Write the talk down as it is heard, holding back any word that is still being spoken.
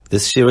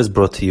This year is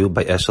brought to you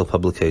by Eshel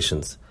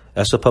Publications.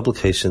 Eshel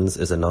Publications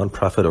is a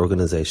non-profit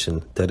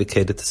organization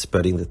dedicated to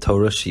spreading the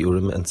Torah,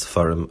 Shiurim, and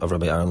Sefarim of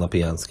Rabbi Aaron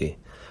Lapiansky.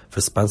 For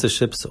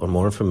sponsorships or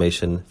more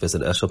information,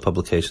 visit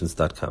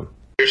eshelpublications.com.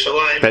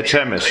 Bet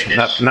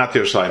Shemesh, not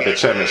Yerushalayim, Bet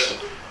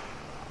Shemesh.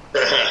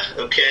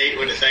 Okay, I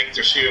want to thank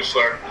the Shir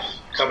for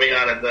coming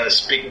on and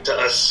speaking to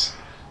us,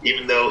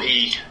 even though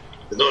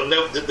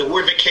the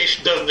word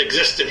vacation doesn't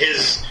exist in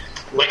his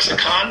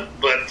lexicon,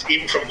 but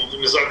even from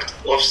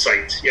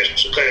off-site.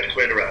 Yes,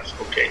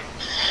 okay.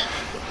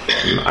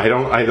 I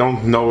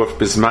don't know if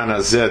Bisman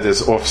Azed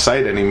is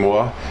off-site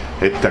anymore.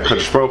 The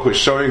Kadosh Baruch Hu is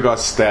showing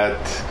us that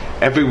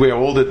everywhere,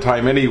 all the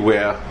time,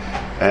 anywhere.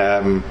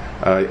 A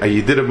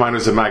Yidid of mine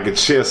who's a Maggid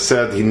Shir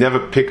said he never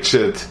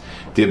pictured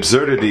the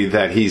absurdity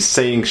that he's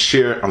saying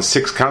Shir on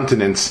 6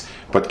 continents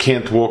but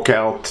can't walk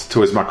out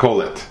to his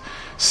makolet.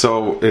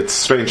 So it's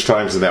strange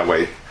times in that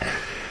way.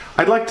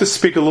 I'd like to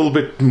speak a little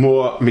bit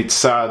more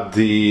mitzad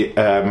the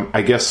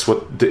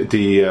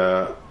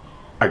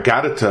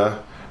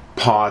Agadata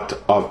part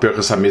of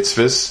Birchos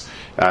Hamitzvos.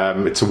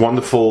 It's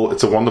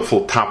a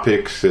wonderful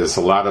topic. There's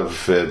a lot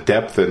of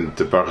depth, and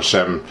Baruch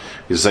Hashem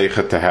is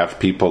zeicher to have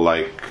people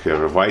like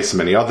Rav Weiss and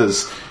many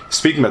others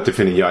speaking about the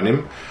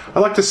Finyanim. I'd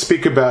like to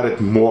speak about it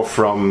more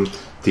from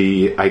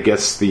the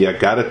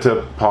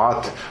Agadata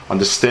part,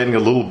 understanding a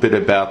little bit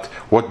about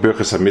what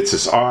Birchos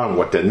Hamitzvos are and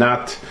what they're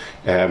not,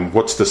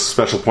 what's the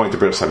special point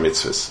of Birchos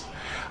Hamitzvos.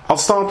 I'll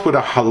start with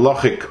a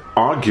halachic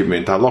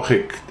argument,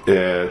 halachic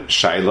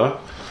shaila,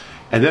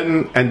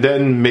 and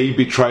then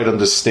maybe try to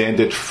understand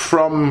it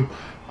from,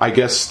 the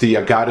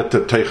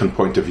Agadata Teichen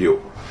point of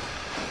view.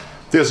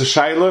 There's a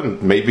shaila,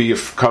 and maybe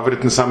you've covered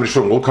it in some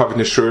Rishurim, we'll cover it in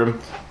the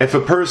Shurim. If a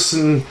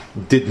person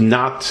did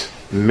not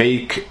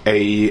make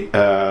a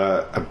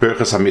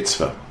Birchos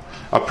HaMitzvah,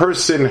 a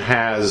person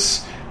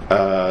has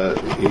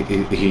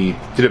he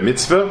did a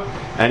mitzvah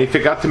and he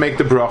forgot to make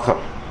the bracha.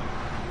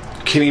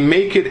 Can he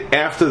make it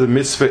after the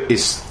mitzvah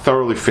is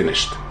thoroughly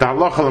finished? The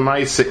halacha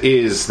l'maisa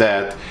is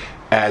that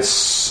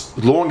as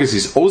long as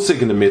he's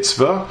osig in the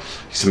mitzvah,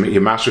 he's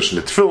yemashrish in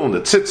the tefillin,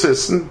 the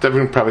tzitzis, and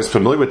everyone probably is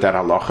familiar with that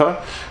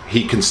halacha,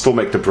 he can still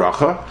make the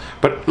bracha.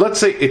 But let's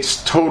say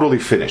it's totally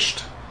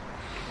finished.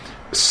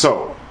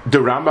 So the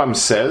Rambam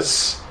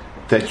says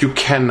that you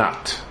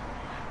cannot.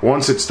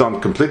 Once it's done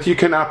completely, you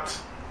cannot.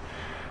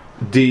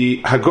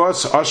 The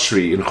Hagos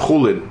Ashri in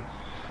Chulin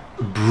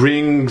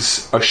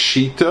brings a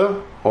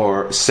shita,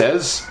 or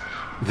says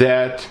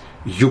that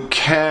you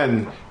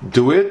can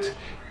do it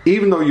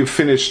even though you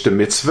finished the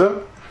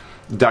mitzvah.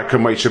 Dr.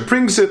 Moshe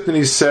brings it, and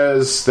he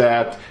says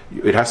that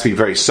it has to be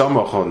very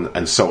samach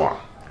and so on.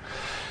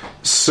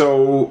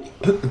 So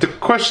the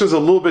question is a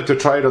little bit to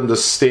try to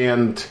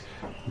understand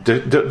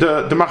the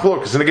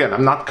machlokas. And again,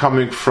 I'm not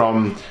coming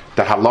from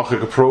the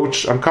halachic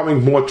approach. I'm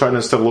coming more trying to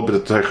understand a little bit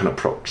of the Teichen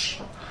approach.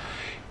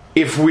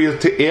 If we are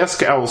to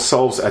ask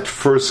ourselves at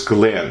first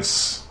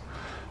glance,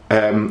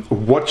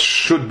 what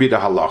should be the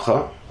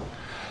halacha?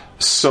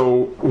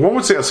 So one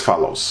would say as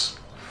follows.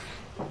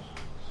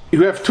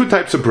 You have 2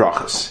 types of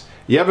brachas.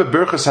 You have a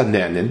Birchos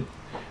HaNenin.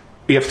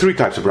 You have 3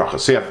 types of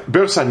brachas. So you have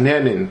Birchos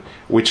HaNenin,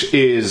 which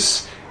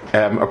is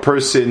a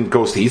person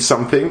goes to eat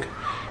something.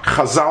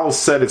 Chazal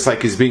said it's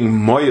like he's being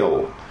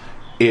moil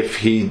if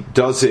he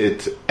does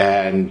it,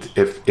 and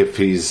if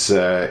he's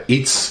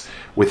eats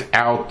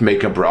without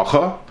making a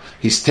bracha.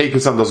 He's taking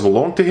something that doesn't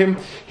belong to him.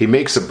 He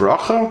makes a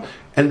bracha,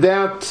 and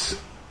that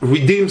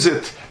redeems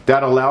it.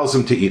 That allows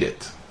him to eat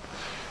it.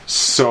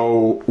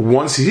 So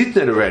once he's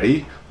eaten it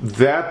already,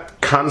 that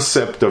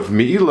concept of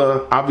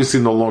meila obviously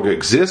no longer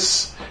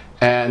exists,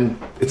 and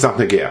it's not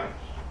negea.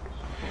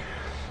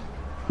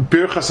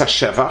 Birchas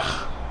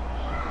HaShevach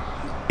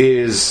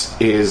is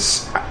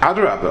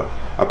adrabah.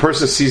 A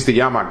person sees the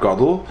Yam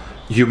HaGadol,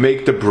 you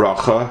make the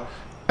bracha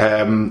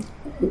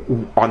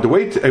on the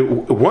way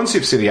once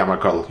you've seen the Yam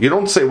HaGadol. You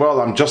don't say, well,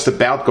 I'm just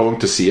about going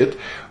to see it.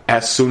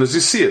 As soon as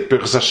you see it,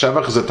 Birchas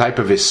HaShevach is a type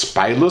of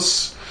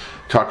ispilus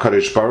to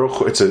HaKadosh Baruch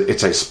Hu. It's a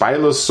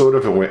ispilus sort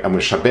of, and we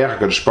shaber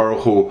HaKadosh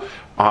Baruch Hu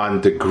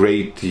on the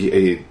great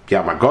Yam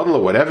HaGadol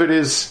or whatever it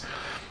is.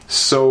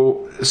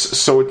 So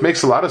it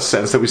makes a lot of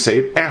sense that we say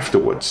it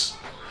afterwards.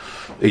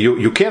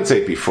 You can't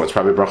say it before, it's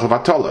probably bracha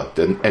v'atola.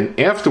 And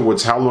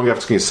afterwards, how long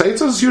after can you say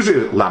it? It's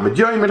usually lamed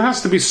yoyim. It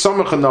has to be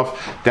samach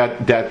enough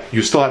that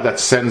you still have that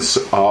sense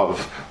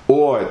of,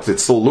 or it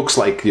still looks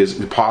like it's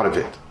part of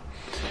it.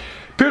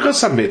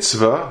 Birchos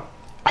HaMitzvah,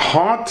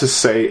 hard to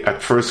say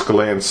at first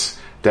glance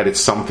that it's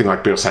something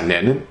like Birchos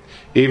HaNenin,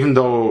 even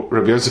though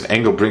Rabbi Yosef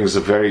Engel brings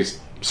a very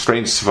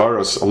strange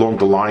svaros along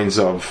the lines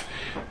of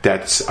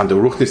that's under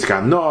Ruchnis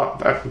no,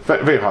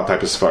 very hard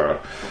type of svara.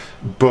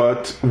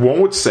 But one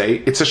would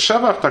say it's a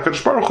Shavach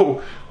HaKadosh Baruch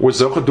Hu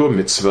was zocher do a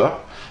mitzvah,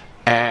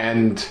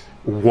 and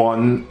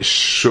one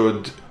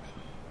should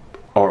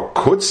or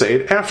could say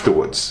it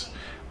afterwards.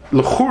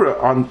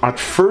 L'chura, at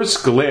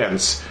first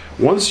glance,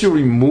 once you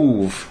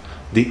remove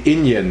the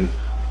inyan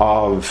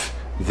of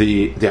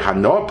the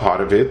hanoah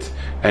part of it,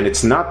 and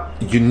it's not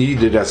you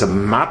need it as a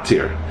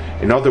matir.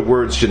 In other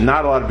words, you're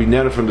not allowed to be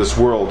nana from this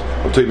world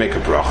until you make a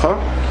bracha.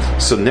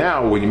 So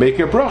now, when you're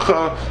making a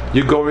bracha,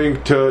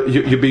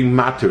 you're being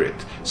matir it.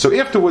 So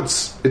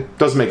afterwards, it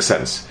does make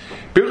sense.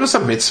 Birchos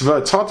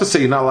Hamitzvos, it's hard to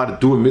say you're not allowed to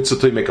do a mitzvah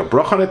until you make a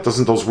bracha on it.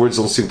 Those words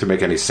don't seem to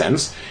make any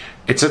sense.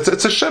 It's a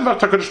sheva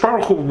to HaKadosh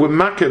Baruch Hu. We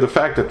makir the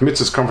fact that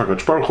mitzvahs come from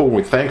HaKadosh Baruch Hu.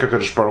 We thank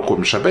HaKadosh Baruch Hu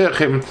and mishabeach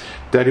him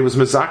that he was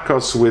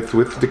mezakos with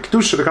the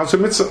kedusha that comes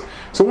from mitzvah.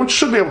 So one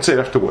should be able to say it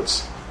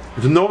afterwards.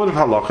 The normative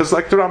halacha is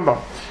like the Rambam.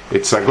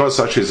 It's agos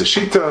actually is a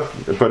shita,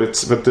 but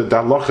the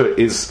halacha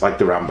is like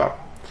the Rambam.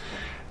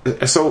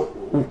 So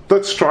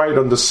let's try to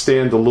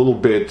understand a little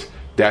bit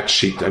that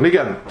shita. And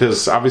again, there are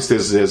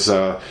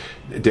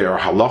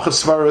halacha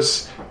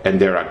svaras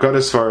and there are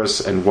agadah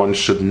svaras, and one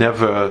should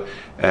never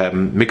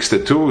mix the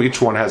two.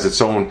 Each one has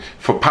its own.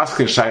 For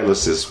paskin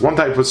shailas is one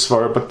type of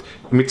svara, but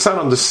mitzvah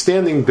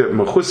understanding the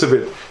mechus of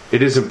it,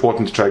 it is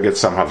important to try to get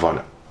some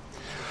havana.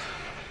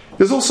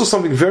 There's also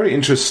something very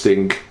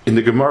interesting in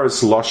the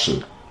Gemara's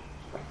lashon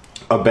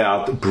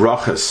about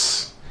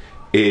brachas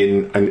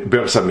in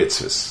Birchos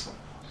Hamitzvos.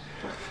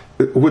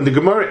 When the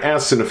Gemara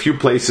asks in a few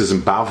places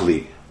in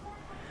Bavli,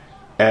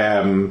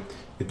 about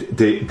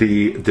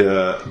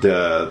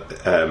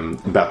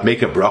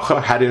make a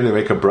bracha, how do you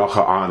make a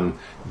bracha on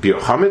Bir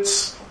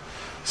Chametz?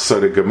 So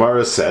the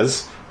Gemara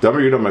says, Damar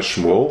Yudah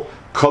Mashmuel,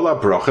 Kol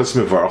HaBrachas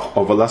Mevarach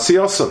Oval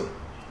Asiyasan.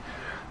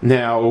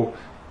 Now,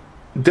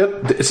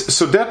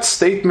 that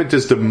statement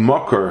is the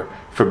mocker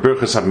for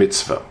Birchos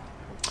Hamitzvos.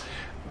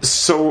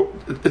 So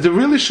there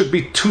really should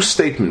be two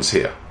statements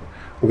here.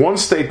 One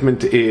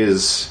statement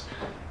is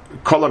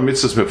Kol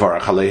HaMitzvos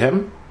Mevarach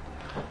Aleihem,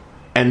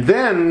 and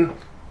then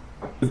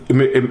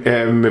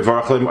in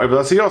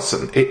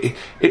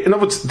other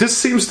words, this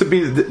seems to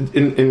be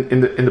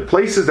in the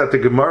places that the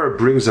Gemara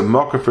brings a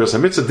mocker for a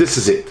mitzvah. This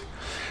is it.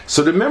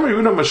 So the memory of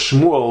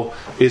Shmuel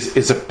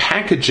is a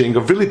packaging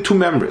of really two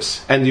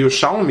memories, and the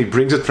Yerushalmi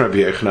brings it from Rabbi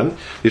Yochanan.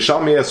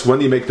 Yerushalmi asks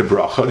when you make the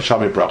bracha.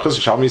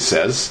 Yerushalmi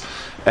says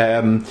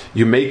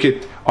you make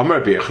it Amar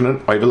Rabbi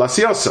Yochanan Oivel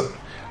Asiyasan.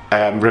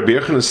 Rabbi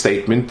Yochanan's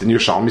statement in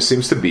Yerushalmi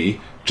seems to be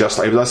just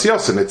Oivel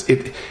Asiyasan.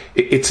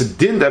 It's a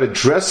din that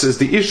addresses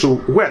the issue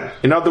when.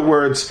 In other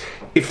words,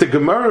 if the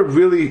Gemara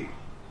really,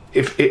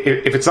 if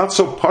it's not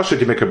so posh that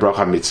you make a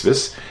bracha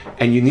mitzvahs,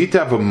 and you need to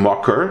have a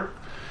mocker,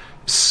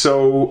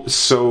 there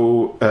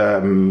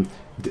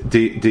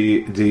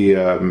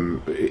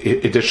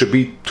should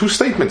be two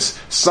statements.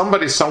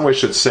 Somebody somewhere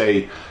should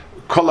say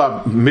Kol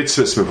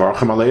mitzvahs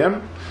mevarchim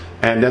aleim,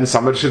 and then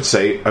somebody should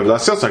say Oivel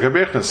Asiyasan, like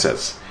Rabbi Yochanan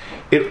says.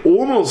 It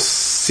almost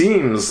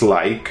seems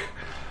like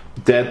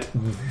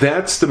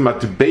that's the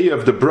matbei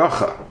of the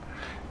bracha.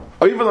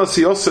 Oivel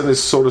Asiyasan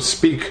is, so to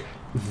speak,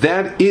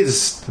 that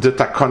is the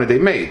takana they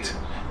made.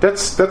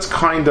 That's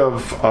kind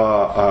of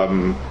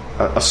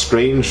a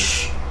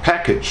strange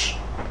package.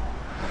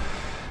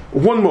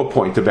 One more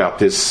point about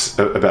this.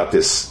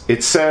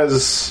 It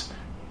says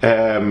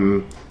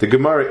the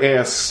Gemara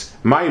asks,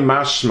 "My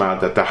mashma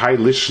that the high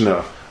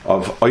lishna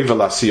of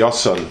Oivel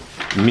Asiyasan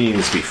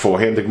means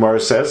beforehand." The Gemara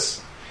says.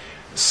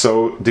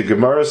 So the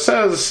Gemara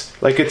says,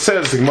 like it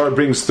says, the Gemara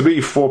brings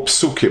 3-4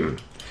 psukim,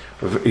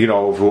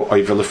 Oivel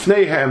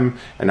Lefneihem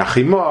and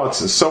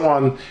Achimotz and so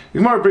on. The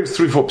Gemara brings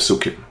 3-4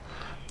 psukim.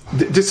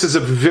 This is a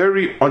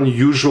very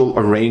unusual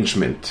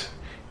arrangement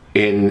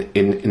in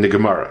the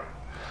Gemara.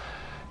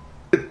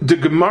 The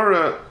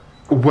Gemara,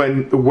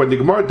 when the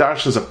Gemara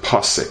darshans a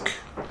pasuk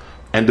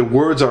and the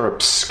words are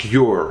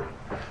obscure,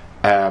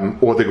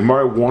 or the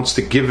Gemara wants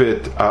to give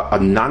it a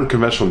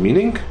non-conventional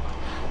meaning,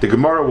 the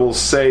Gemara will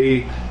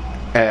say,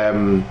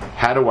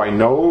 how do I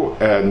know?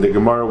 And the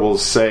Gemara will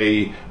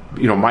say,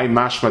 my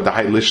mashma, the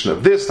high lishna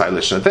of this, the high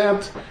lishna of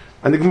that.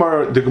 And the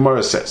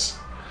Gemara says,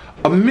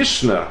 a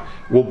Mishnah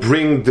will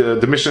bring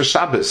the Mishnah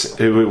Shabbos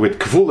with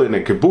Kvulin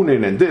and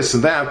Kibunin and this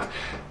and that.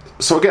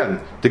 So again,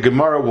 the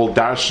Gemara will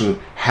darshan,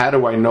 how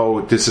do I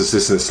know this is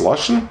this and this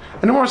lashon?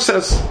 And the Gemara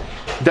says,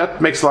 that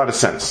makes a lot of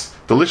sense.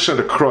 The lashon of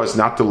the Kroah is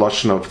not the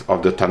lashon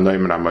of the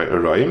Tanoim and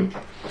Amoraim.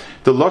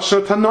 The lashon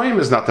of Tanoim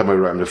is not the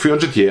Amoraim. The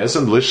 300 years,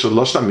 and the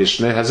lashon of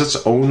Mishnah has its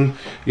own,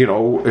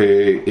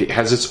 it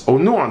has its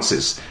own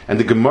nuances, and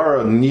the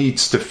Gemara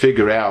needs to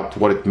figure out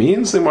what it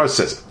means. The Gemara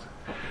says it.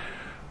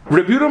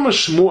 Rabbi Yudah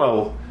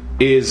Shmuel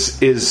is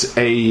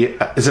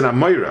an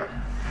Amoira,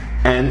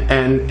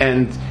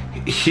 and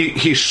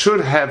he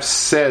should have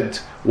said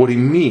what he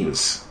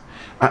means.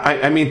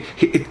 I mean,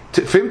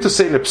 for him to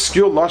say an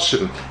obscure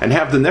lashon and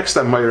have the next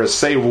Amayra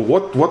say,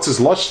 well, what's his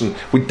lashon?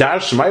 We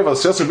dash Oivel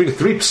Asiyasan, bring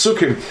 3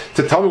 psukim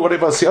to tell me what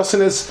Oivel Asiyasan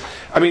is.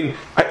 I mean,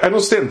 I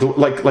understand.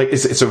 Like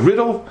it's a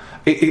riddle.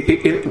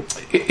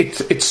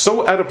 It's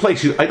so out of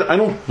place. I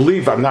don't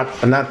believe I'm not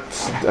a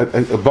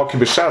baki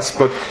b'shas,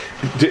 but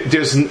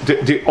there's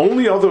the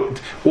only other,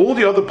 all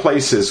the other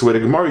places where the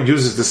Gemara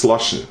uses this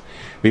lashon.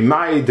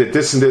 Mimai that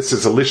this and this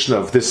is a lishna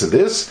of this and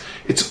this.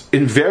 It's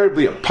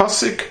invariably a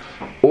pasuk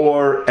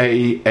or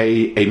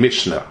a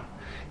mishnah.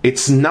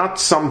 It's not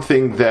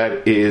something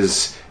that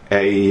is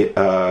a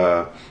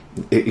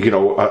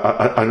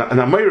an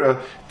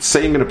Amira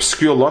saying an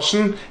obscure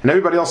lashon, and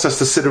everybody else has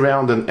to sit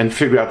around and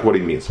figure out what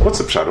he means. What's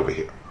the pshat over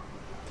here?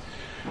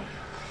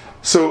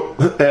 So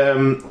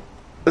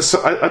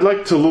I'd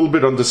like to a little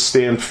bit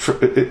understand.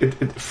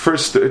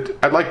 First,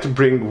 I'd like to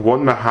bring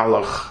one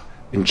mahalach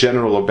in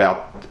general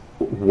about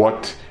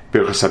what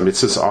Birchos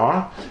Hamitzvos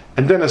are,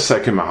 and then a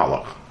second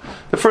mahalach.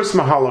 The first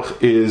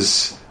mahalach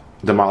is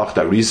the mahalach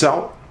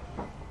Darizal.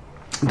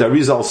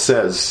 Darizal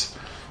says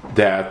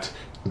that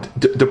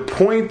the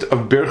point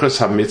of Birchos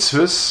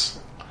Hamitzvos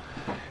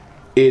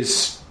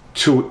is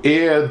to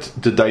add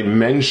the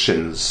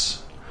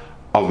dimensions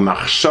of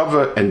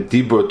machshava and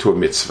dibur to a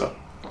mitzvah.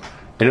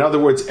 In other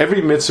words,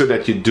 every mitzvah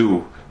that you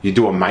do a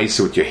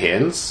ma'aseh with your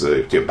hands,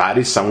 with your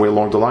body, somewhere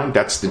along the line.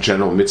 That's the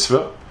general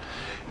mitzvah.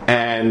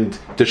 And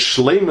the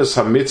shleimus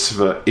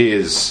ha-mitzvah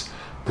is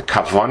the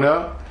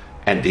kavana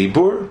and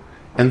dibur,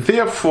 and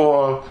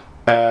therefore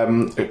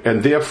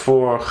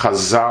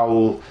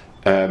Chazal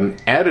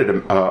added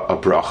a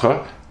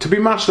bracha to be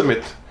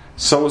mashlemit.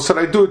 So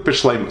I do it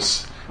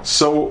b'shleimus.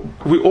 So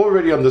we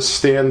already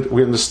understand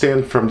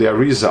from the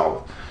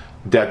Arizal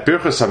that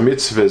Birchos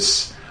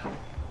Hamitzvos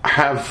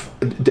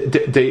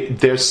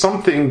there's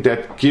something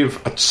that give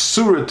a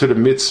tzura to the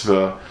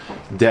mitzvah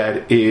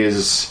that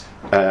is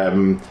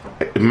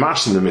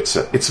mashlim the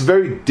mitzvah. It's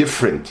very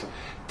different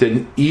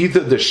than either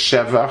the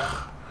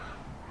shevach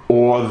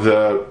or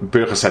the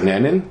Birchos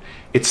Hanenin.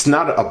 It's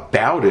not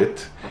about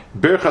it.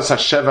 Birchos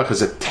HaShevach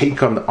is a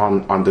take on the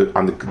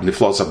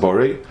Niflos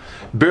HaBorei.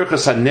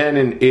 Birchos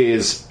Hanenin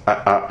is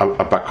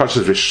a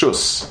bakashas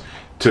rishus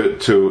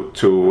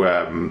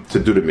to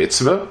do the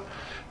mitzvah.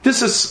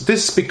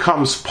 This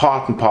becomes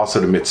part and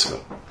parcel of the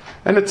mitzvah,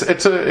 and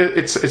it's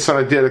an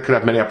idea that could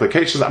have many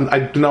applications. I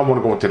do not want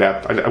to go into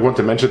that. I want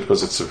to mention it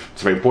because it's a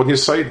very important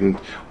yesod, and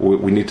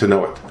we need to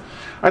know it.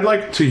 I'd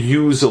like to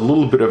use a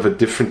little bit of a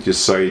different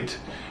yesod,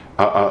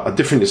 I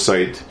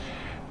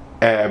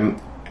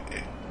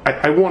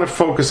want to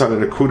focus on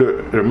the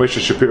nekuda Moshe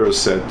Shapiro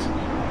said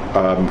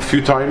a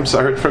few times.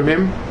 I heard from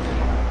him.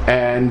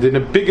 And in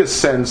a bigger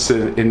sense,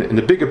 in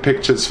the bigger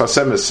picture, Sfas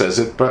Emes says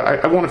it, but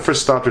I want to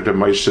first start with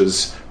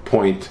Moshe's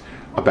point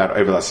about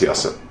Ovel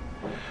Asiyasan.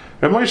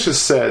 Moshe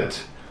said,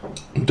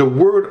 the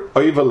word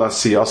Ovel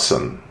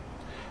Asiyasan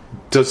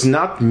does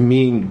not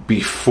mean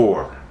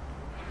before.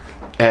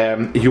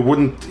 You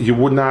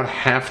would not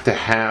have to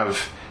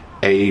have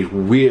a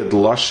weird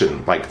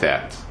lashon like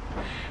that.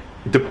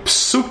 The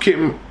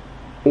psukim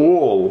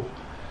all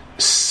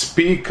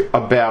speak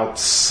about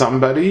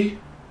somebody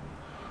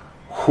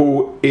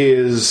who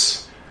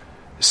is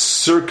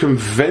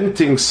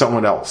circumventing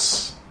someone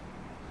else.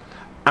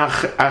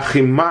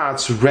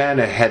 Achimatz ran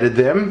ahead of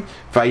them,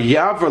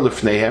 vayaver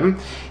lifneihem,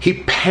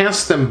 he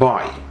passed them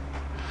by.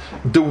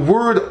 The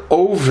word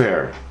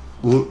over,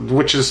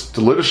 which is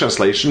the literal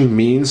translation,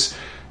 means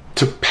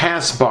to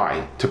pass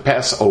by, to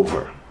pass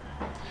over.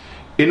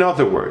 In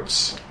other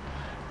words,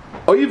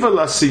 Ovel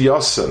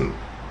Asiyasan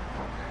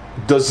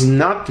does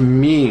not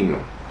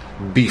mean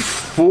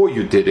before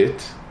you did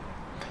it.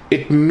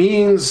 It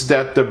means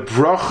that the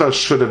bracha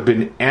should have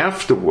been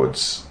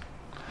afterwards,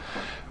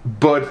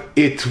 but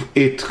it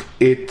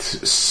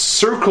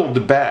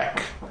circled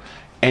back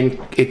and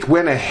it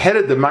went ahead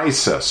of the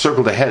ma'aseh,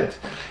 circled ahead,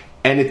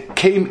 and it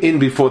came in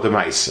before the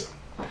ma'aseh.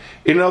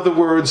 In other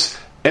words,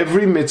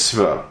 every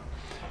mitzvah,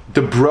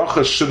 the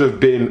bracha should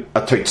have been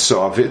a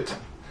teitzah of it.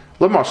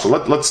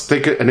 Let's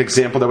take an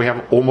example that we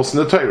have almost in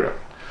the Torah.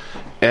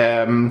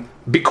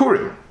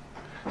 Bikurim.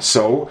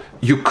 So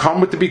you come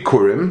with the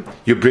Bikurim,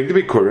 you bring the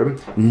Bikurim,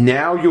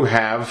 now you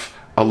have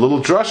a little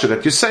drasha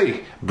that you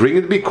say, bring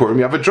in the Bikurim,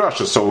 you have a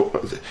drasha. So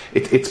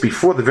it's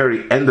before the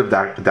very end of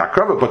that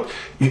krava, but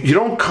you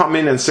don't come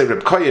in and say,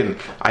 Reb Koyen,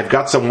 I've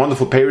got some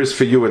wonderful payers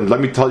for you, and let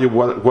me tell you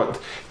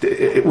what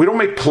we don't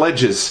make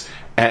pledges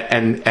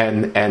and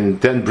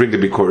then bring the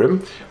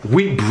Bikurim.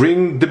 We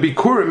bring the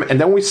Bikurim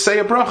and then we say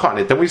a bracha on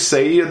it, then we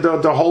say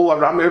the whole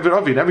Aram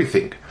Eviravi and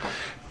everything.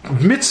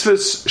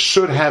 Mitzvahs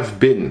should have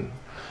been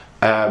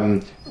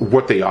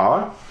what they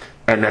are,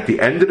 and at the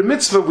end of the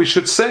mitzvah we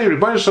should say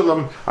Ribono Shel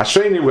Olam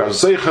Ashreini, we are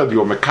zeichad,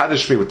 you are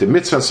mekadesh me with the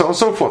mitzvah, and so on and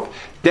so forth.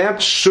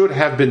 That should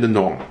have been the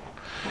norm.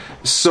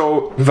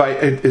 So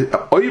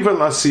Ovel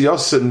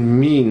Asiyasan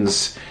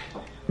means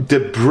the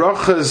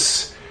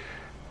brachas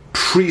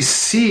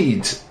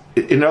precede.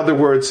 In other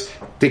words,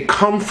 they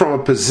come from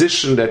a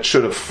position that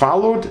should have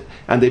followed,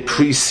 and they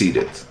precede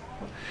it.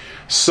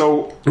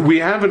 So we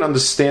have an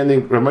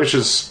understanding.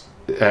 Ramesh's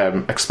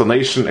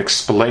explanation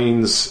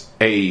explains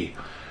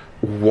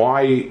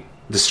why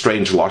the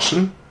strange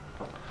lashon,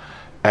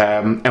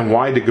 and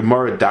why the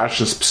Gemara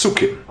darshans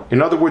psukim. In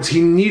other words,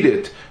 he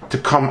needed to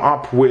come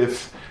up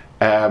with.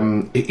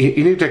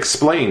 He needed to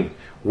explain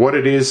what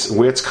it is,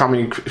 where it's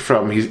coming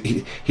from.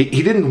 He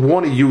didn't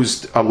want to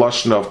use a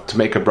lashon to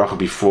make a bracha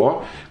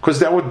before, because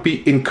that would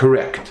be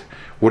incorrect.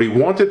 What he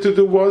wanted to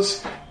do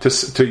was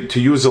to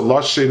use a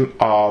lashon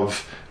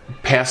of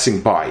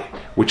passing by,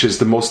 which is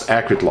the most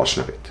accurate lashon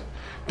of it.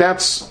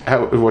 That's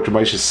what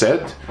Moshe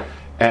said,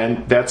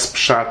 and that's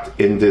pshat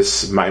in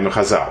this Ma'amar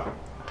Chazal.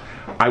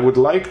 I would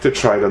like to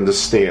try to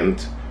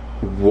understand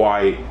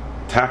why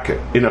taka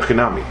in a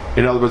chinami.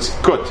 In other words,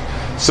 good.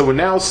 So we're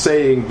now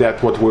saying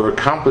that what we're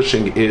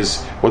accomplishing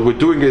is, what we're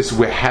doing is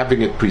we're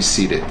having it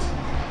preceded.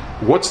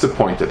 What's the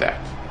point of that?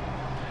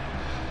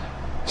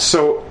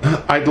 So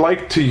I'd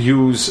like to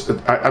use use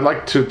a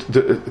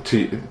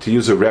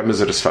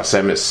remez of Sfas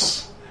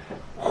Emes,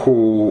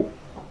 who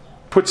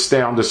puts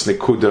down this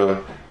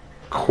nekuda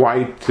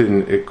quite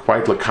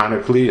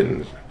laconically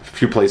in a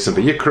few places in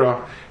the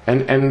Yikra,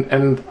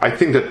 and I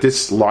think that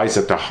this lies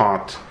at the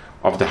heart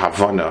of the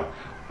Havana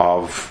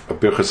of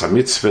Birchos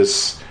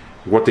Hamitzvos,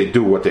 what they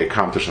do, what they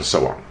accomplish, and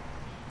so on.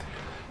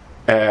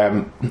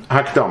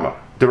 Hakdama.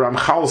 The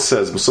Ramchal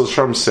says, Moshe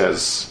Shalom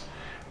says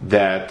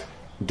that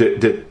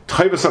the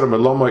Chayvus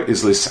HaMeloma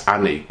is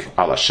lisanik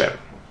al Hashem.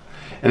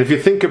 And if you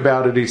think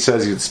about it, he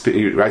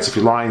writes a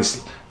few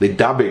lines,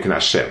 lidabik in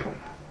Hashem.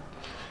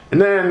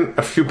 And then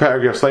a few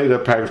paragraphs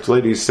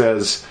later, he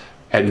says,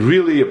 and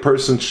really a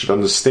person should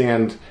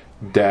understand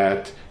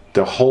that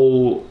the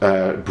whole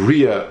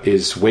Bria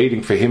is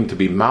waiting for him to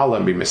be Mala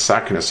and be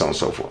Mesakin and so on and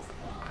so forth.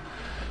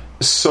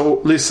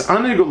 So,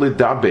 lisanig or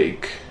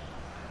lidabik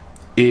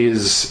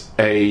is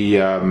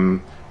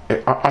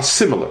are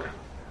similar.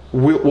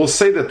 We'll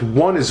say that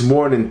one is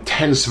more an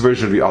intense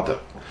version of the other.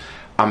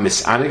 I'm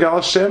misanig al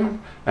Hashem,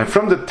 and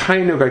from the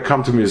tainug I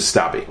come to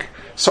mistabik.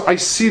 So I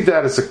see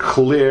that as a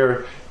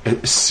clear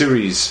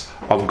series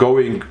of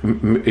going,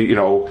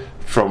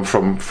 from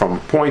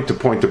point to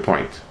point to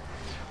point.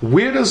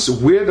 Where does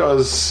doing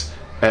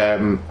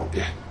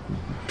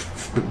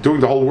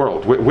the whole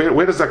world?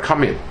 Where does that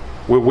come in?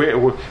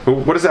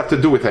 What does that have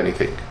to do with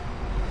anything?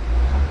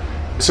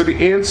 So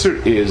the answer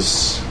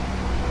is,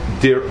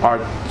 there are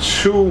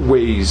two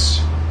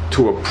ways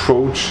to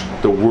approach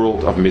the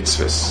world of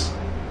mitzvahs.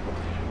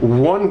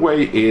 One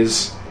way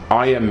is,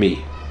 I am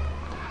me.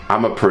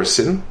 I'm a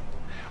person.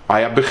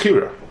 I have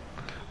bechira.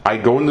 I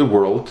go in the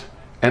world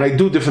and I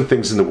do different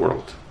things in the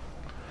world.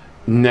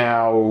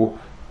 Now,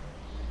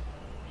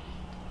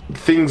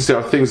 there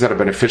are things that are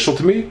beneficial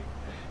to me.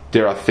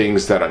 There are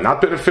things that are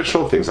not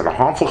beneficial, things that are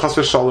harmful, chas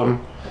v'shalom,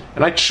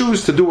 and I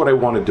choose to do what I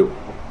want to do.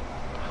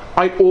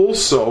 I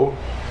also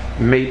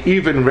may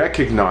even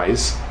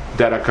recognize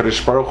that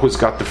HaKadosh Baruch Hu's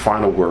got the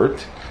final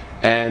word,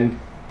 and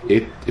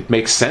it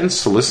makes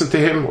sense to listen to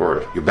him,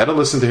 or you better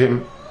listen to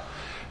him.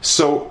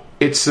 So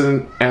it's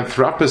an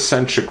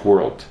anthropocentric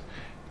world.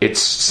 It's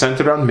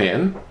centered on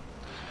man.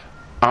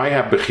 I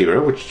have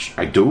bechira,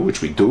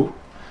 which we do,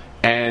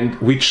 and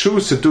we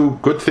choose to do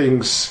good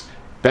things,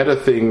 better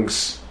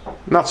things,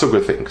 not so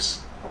good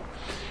things.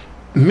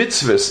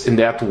 Mitzvahs in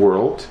that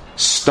world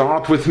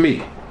start with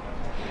me.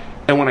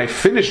 And when I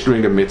finish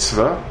doing a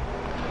mitzvah,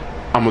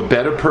 I'm a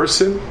better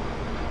person.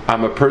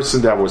 I'm a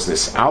person that was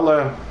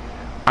nis'ala.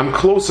 I'm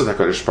closer to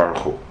HaKadosh Baruch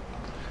Hu.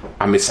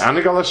 I'm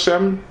misanig al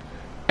Hashem,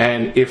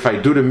 and if I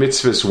do the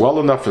mitzvahs well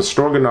enough and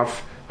strong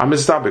enough, I'm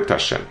mizdabek to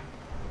Hashem.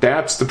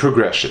 That's the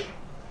progression.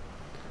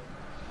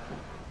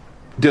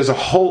 There's a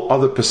whole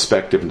other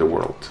perspective in the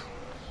world.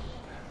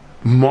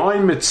 My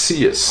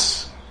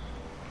mitzias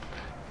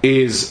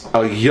is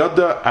a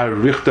yada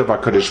arichta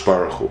v'HaKadosh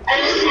Baruch Hu.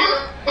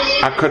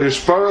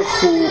 HaKadosh Baruch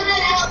Hu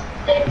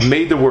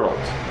made the world,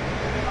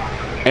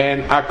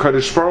 and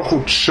HaKadosh Baruch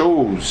Hu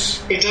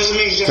chose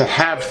to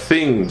have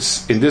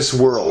things in this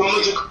world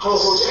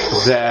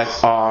that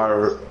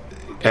are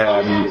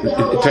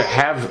to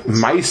have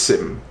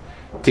maisim,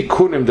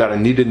 tikkunim that are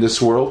needed in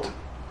this world,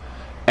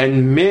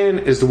 and man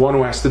is the one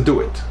who has to do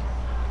it.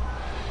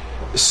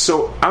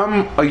 So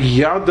I'm a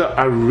yada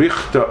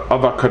arichta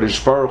of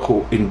HaKadosh Baruch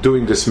Hu in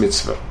doing this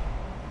mitzvah.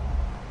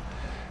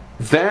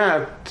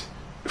 That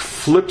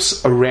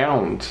flips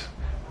around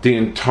the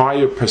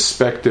entire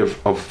perspective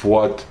of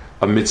what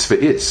a mitzvah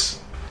is.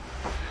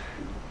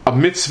 A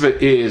mitzvah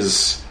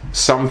is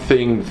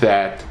something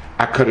that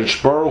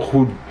HaKadosh Baruch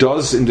Hu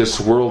does in this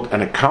world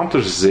and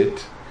accomplishes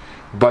it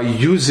by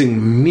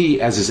using me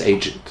as his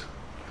agent.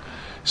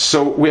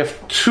 So we have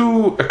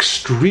two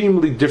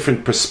extremely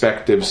different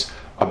perspectives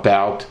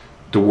about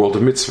the world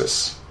of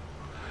mitzvahs.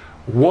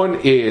 One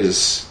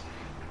is,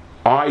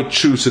 I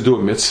choose to do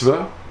a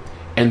mitzvah,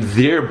 and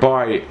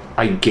thereby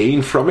I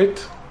gain from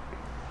it.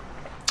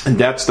 And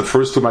that's the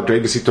first two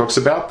madregas he talks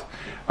about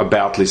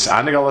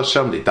lisanig al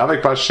Hashem,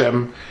 lidavek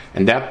b'Hashem,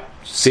 and that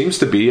seems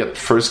to be at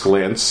first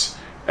glance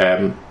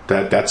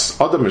that's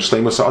Adam,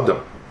 Shleimus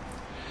Adam.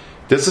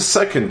 There's a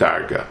second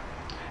darga,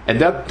 and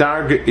that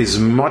darga is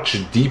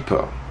much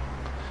deeper,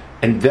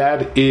 and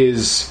that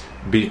is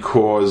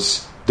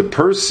because the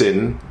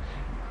person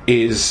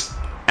is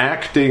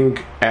acting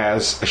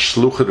as a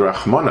shluchad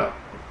Rahmana,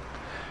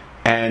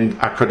 and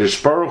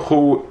HaKadosh Baruch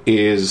Hu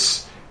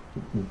is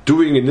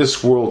doing in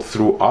this world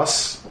through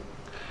us.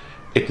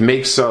 It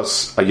makes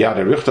us a yad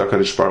arichta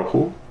HaKadosh Baruch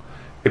Hu.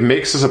 It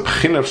makes us a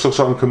p'china of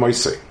shloshon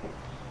k'moisei.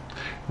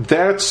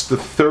 That's the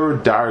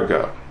third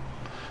darga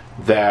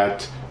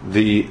that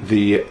the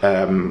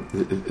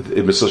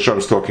Mr. Shalom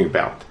is talking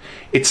about.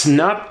 It's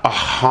not a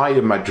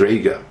higher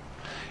madrega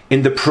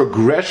in the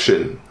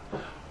progression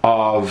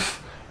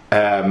of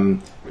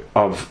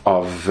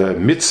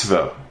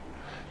mitzvah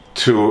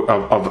to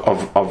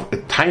of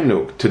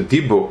tainug to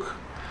dibuk.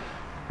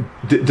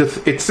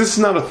 This is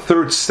not a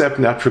third step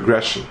in that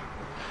progression.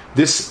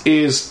 This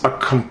is a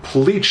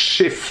complete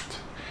shift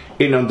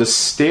in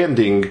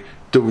understanding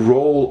the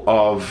role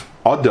of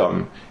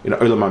Adam in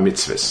Olam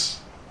HaMitzvahs.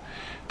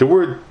 The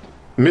word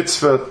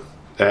mitzvah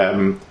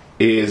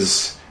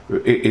is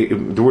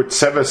the word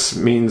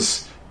tzeves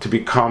means to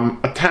become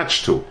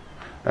attached to.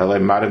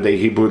 Modern day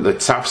Hebrew,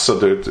 it's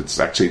actually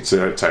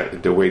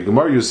the way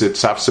Gemara uses it.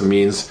 Tzafsa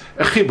means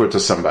a chibur to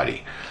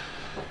somebody.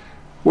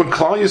 When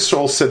Klal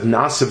Yisrael said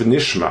Nasa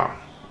v'nishma,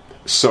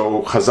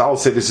 so Chazal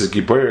said this is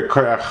Giboyer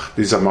Korach,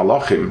 these are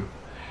Malachim.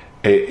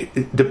 The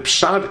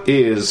pshat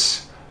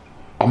is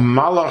a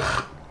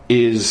malach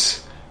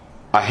is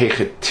a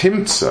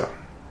hechetimtza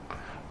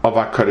of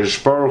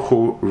HaKadosh Baruch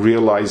Hu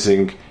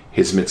realizing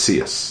his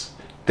Metzias.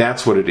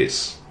 That's what it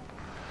is.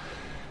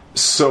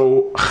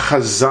 So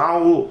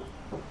Chazal,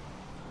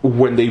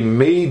 when they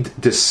made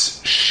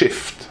this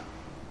shift,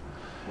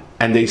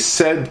 and they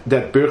said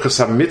that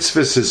Birchos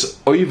Hamitzvos is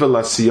oivel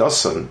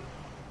asiyasan,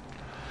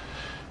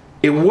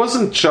 it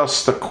wasn't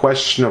just a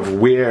question of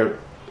where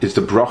is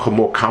the bracha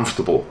more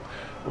comfortable,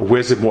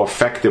 where's it more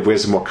effective,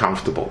 where's it more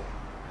comfortable.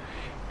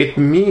 It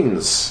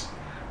means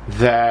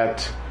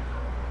that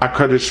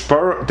HaKadosh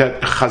Baruch,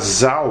 that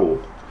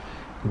Chazal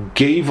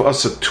gave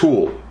us a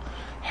tool.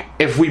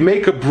 If we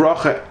make a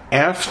bracha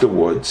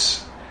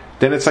afterwards,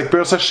 then it's like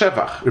Be'ez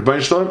HaShevach.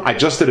 Rebbeinu Shalom, I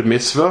just did a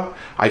mitzvah.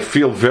 I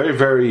feel very,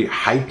 very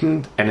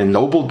heightened and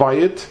ennobled by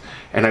it,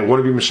 and I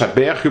want to be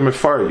Meshabeach you,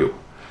 Mefarah you.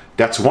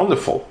 That's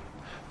wonderful.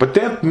 But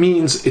that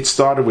means it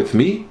started with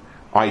me.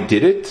 I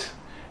did it,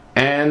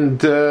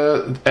 and you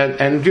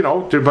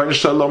know, the Rebbeinu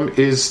Shalom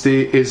is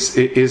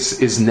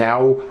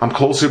now I'm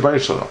close to Rebbeinu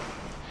Shalom.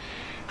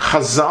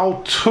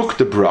 Chazal took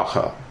the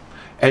bracha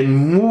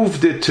and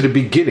moved it to the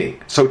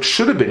beginning, so it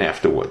should have been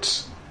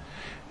afterwards,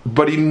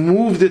 but he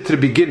moved it to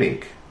the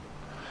beginning.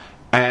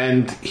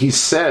 And he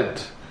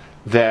said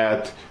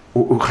that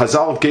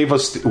Chazal gave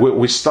us,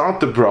 we start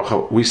the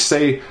bracha, we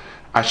say,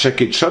 Asher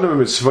kitshanu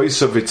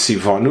mitzvosav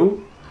v'tzivanu,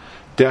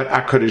 that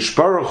HaKadosh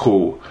Baruch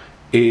Hu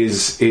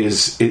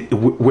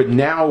we're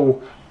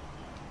now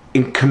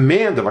in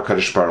command of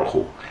HaKadosh Baruch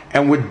Hu,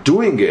 and we're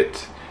doing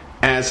it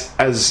as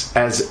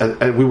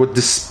we were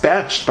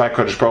dispatched by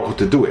HaKadosh Baruch Hu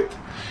to do it.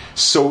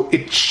 So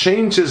it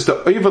changes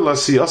the oivel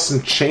asiyos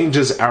and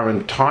changes our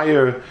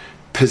entire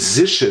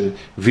position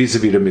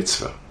vis-a-vis the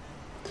mitzvah.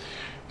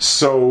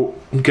 So,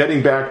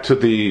 getting back to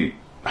the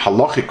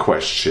halachic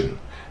question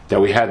that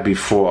we had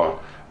before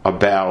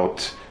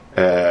about,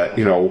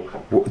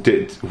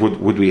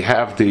 would we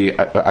have the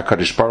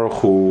HaKadosh Baruch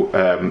Hu,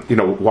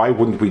 why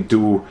wouldn't we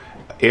do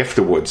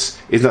afterwards?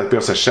 Isn't that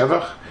Be'ez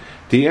HaShevach?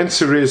 The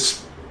answer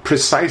is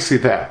precisely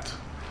that.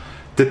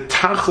 The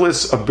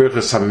tachlis of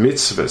Birchos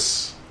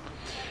Hamitzvos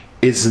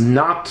is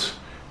not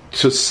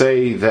to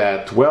say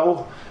that,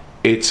 well,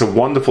 it's a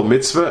wonderful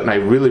mitzvah, and I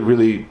really,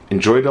 really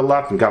enjoyed it a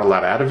lot and got a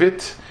lot out of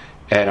it,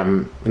 and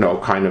I'm,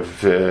 kind of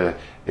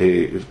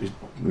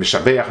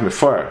mishabeach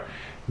mefor.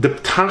 The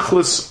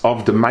tachlis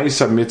of the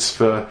Ma'isa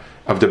mitzvah,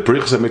 of the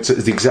Birchos Hamitzvos,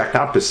 is the exact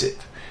opposite,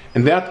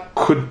 and that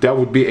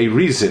would be a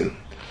reason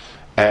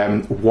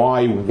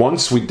why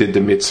once we did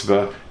the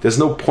mitzvah, there's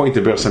no point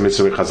in Birchos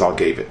Hamitzvos where Chazal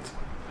gave it.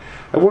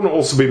 I want to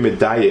also be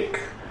medayik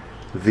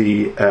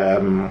the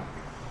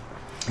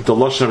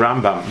Lashon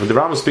Rambam. When the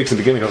Rambam speaks in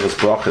the beginning of his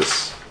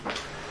brachas,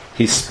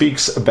 he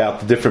speaks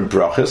about the different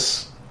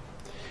brachas.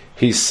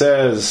 He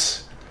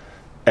says,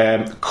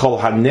 Kol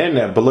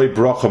hanene b'loi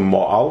bracha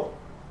mo'al.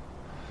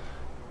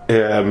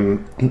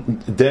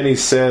 Then he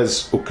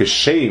says,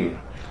 Ukeshem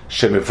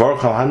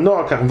shemevarch al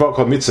hanor kach mevarch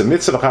al mitzvah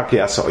mitzvah v'chak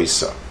yasa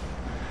oisa.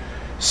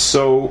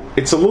 So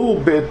it's a little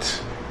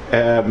bit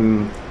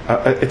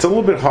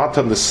hard to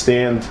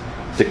understand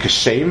the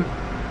keshem.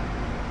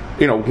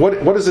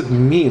 What does it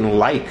mean,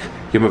 like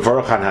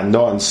Yemevarach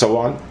Hanano and so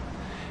on?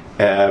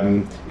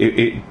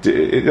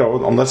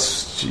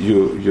 Unless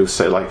you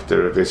say like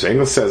the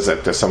English says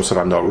that there's some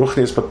sort of no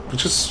ruchnis, but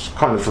which is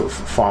kind of a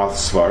far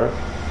svar.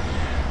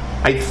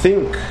 I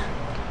think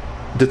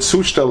the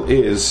Zustel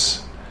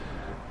is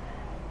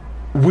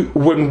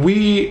when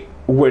we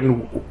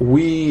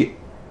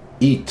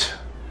eat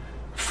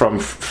from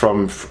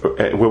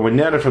when we're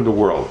near from the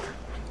world,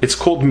 it's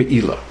called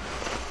me'ilah.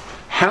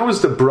 How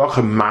is the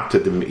bracha mata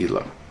the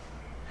me'ilah?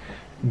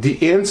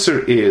 The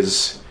answer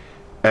is,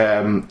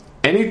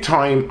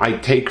 anytime I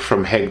take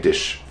from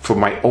Hegdish for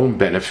my own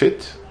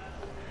benefit,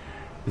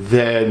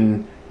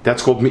 then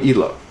that's called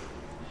me'ilah.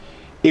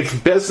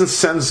 If Bezdin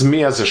sends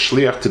me as a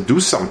shliach to do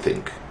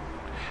something,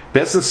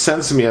 Bezdin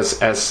sends me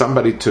as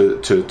somebody to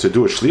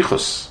do a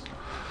shlichus,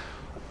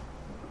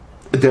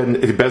 then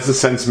if Bezdin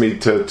sends me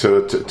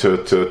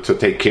to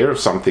take care of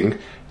something,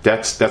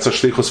 that's a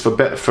shlichus for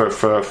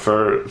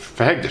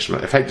Hegdish.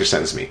 If Hegdish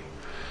sends me,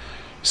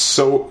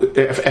 so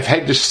if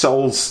Hegdish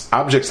sells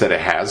objects that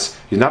it has,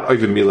 you're not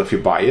over meal if you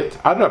buy it.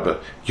 Adrabah,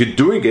 you're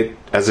doing it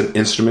as an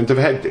instrument of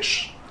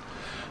Hegdish.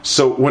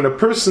 So when a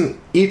person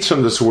eats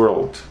from this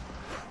world,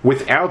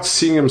 without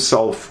seeing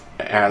himself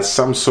as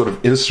some sort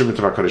of instrument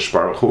of HaKadosh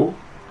Baruch Hu,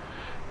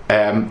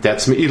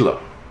 that's Me'ilah.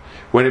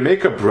 When I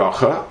make a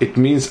bracha, it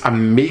means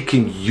I'm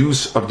making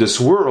use of this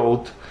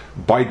world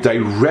by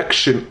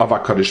direction of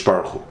HaKadosh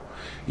Baruch Hu.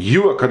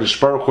 You, HaKadosh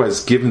Baruch Hu,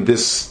 has given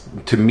this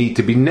to me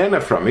to be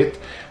nena from it,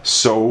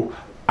 so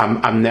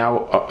I'm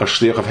now a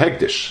shliach of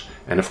Hekdesh.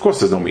 And of course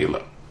there's no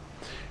Me'ilah.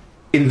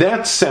 In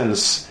that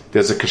sense,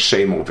 there's a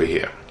kashem over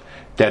here.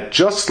 That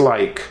just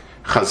like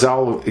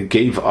Chazal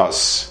gave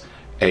us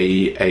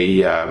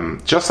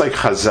just like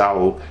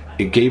Chazal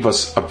gave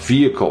us a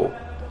vehicle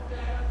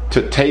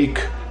to take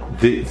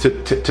the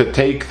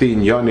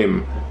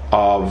inyanim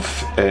of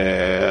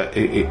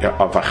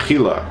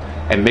Achila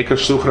and make a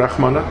shluch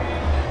Rachmana,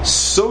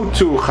 so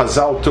too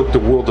Chazal took the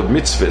world of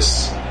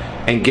mitzvahs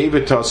and gave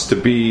it to us to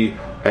be.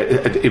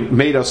 It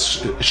made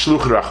us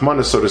shluch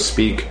Rachmana, so to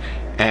speak,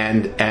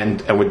 and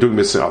we're doing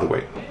this the other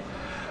way.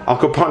 Al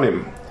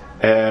Kapanim,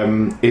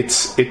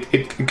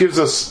 it gives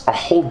us a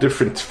whole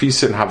different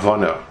tfisa and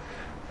havana,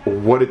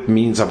 what it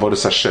means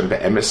avodas Hashem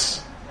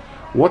be'emes,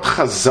 what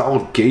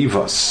Chazal gave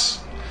us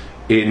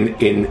in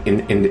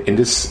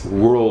this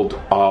world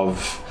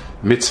of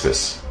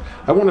mitzvahs.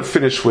 I want to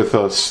finish with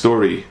a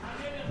story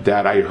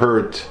that I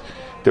heard.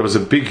 There was a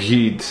big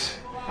Yid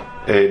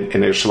in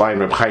Yerushalayim,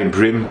 Reb Chaim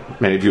Brim.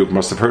 Many of you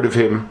must have heard of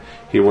him.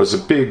 It was a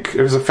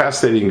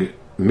fascinating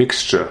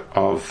mixture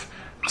of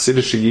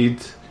Chassidish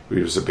Yid. He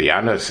was a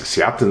Beyana,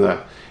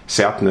 Siatna,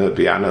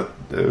 Beyana,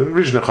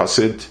 original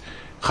Chassid,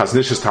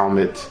 Chaznish's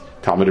Talmud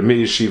Amir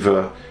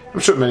Yeshiva. I'm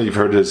sure many of you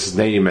have heard his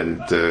name,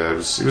 and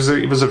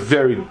he was a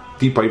very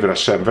deep Oived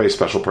Hashem, very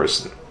special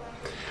person.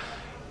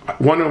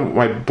 One of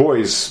my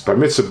boys, Bar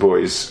Mitzvah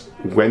boys,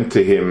 went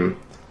to him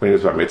when he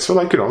was Bar Mitzvah,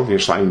 like, in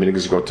Yerushalayim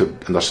minhag, you go to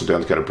Nashon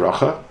to get a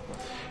bracha,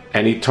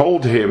 and he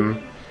told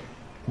him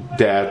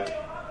that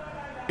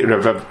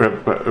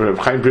Reb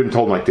Chaim Brim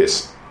told him like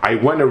this: I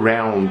went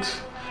around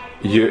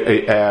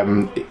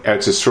Eretz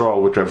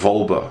Yisrael with Rav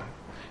Volba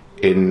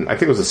in, I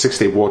think it was a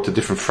 6-day war, to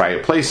different freie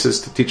places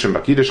to teach him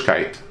about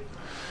Yiddishkeit.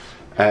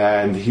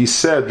 And he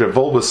said, Rav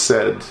Volba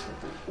said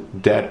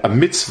that a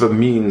mitzvah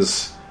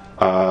means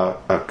an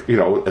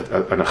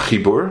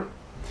achibur,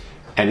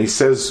 and he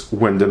says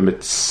when the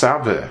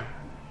mitzvah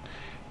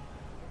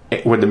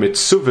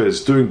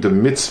is doing the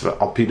mitzvah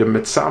al pi the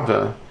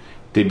mitzvah,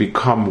 they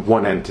become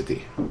one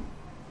entity.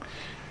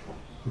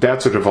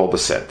 That's what Rav Volba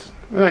said,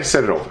 and I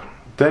said it over.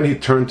 Then he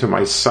turned to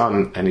my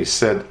son and he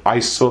said, I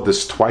saw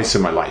this twice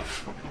in my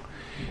life.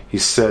 He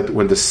said,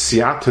 when the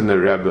Siatana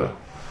Rebbe,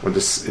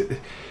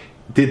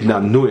 did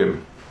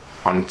Nanuim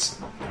on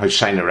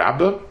Hoshayna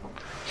Rabbah,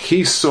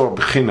 he saw a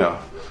bechina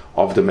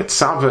of the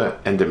mitzvah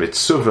and the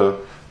mitzvah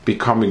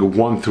becoming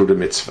one through the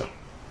mitzvah.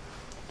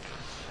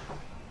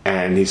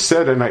 And he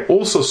said, and I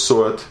also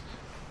saw it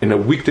in a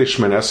weekday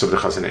Shmones of the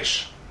Chazon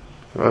Ish.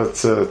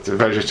 That's a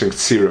very interesting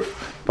tziruf.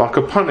 But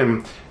upon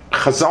him,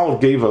 Chazal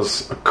gave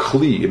us a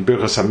kli in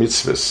Birchos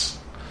Hamitzvos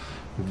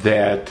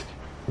that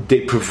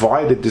they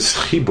provided this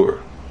chibur,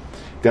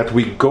 that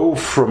we go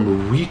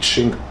from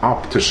reaching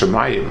up to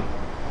Shemayim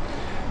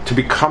to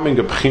becoming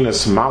a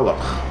b'chinas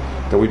malach,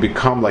 that we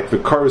become like the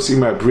V'karos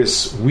Ima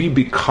Bris, we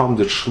become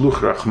the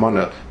shluch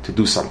Rachmana to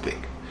do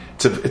something.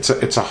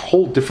 It's a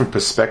whole different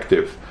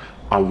perspective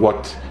on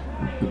what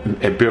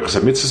Birchos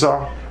Hamitzvos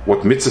are,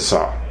 what mitzvahs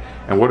are,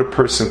 and what a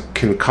person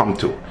can come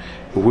to.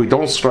 We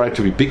don't strive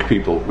to be big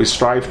people. We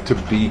strive to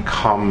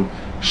become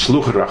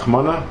shluch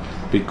Rachmana,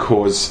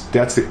 because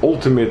that's the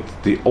ultimate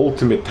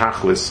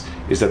tachlis,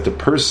 is that the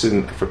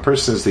person, if a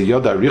person is the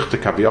Yoda Richte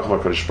Kaviyach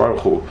HaKadosh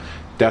Baruch Hu,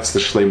 that's the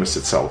shleimus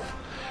itself.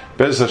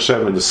 Bez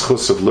Hashem, and the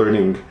schus of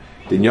learning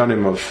the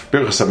inyanim of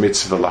Birchos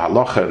Hamitzvos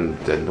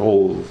lahalacha and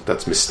all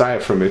that's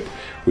mistaya from it,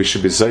 we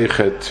should be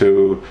zeiche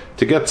to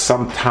get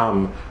some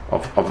tam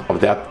of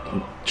that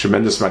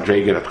tremendous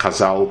madrega that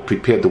Chazal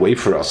prepared the way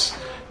for us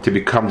to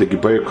become the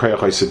Giboyer Koyach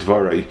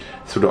HaYisedvarei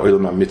through the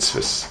Olam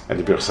HaMitzvahs and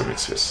the Birchos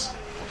Hamitzvos.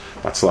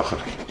 Batzlacha.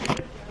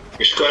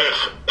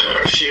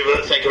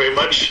 Shiva, thank you very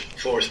much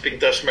for speaking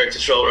to us, Eretz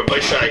Yisrael, Rabbi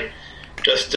Shai. Just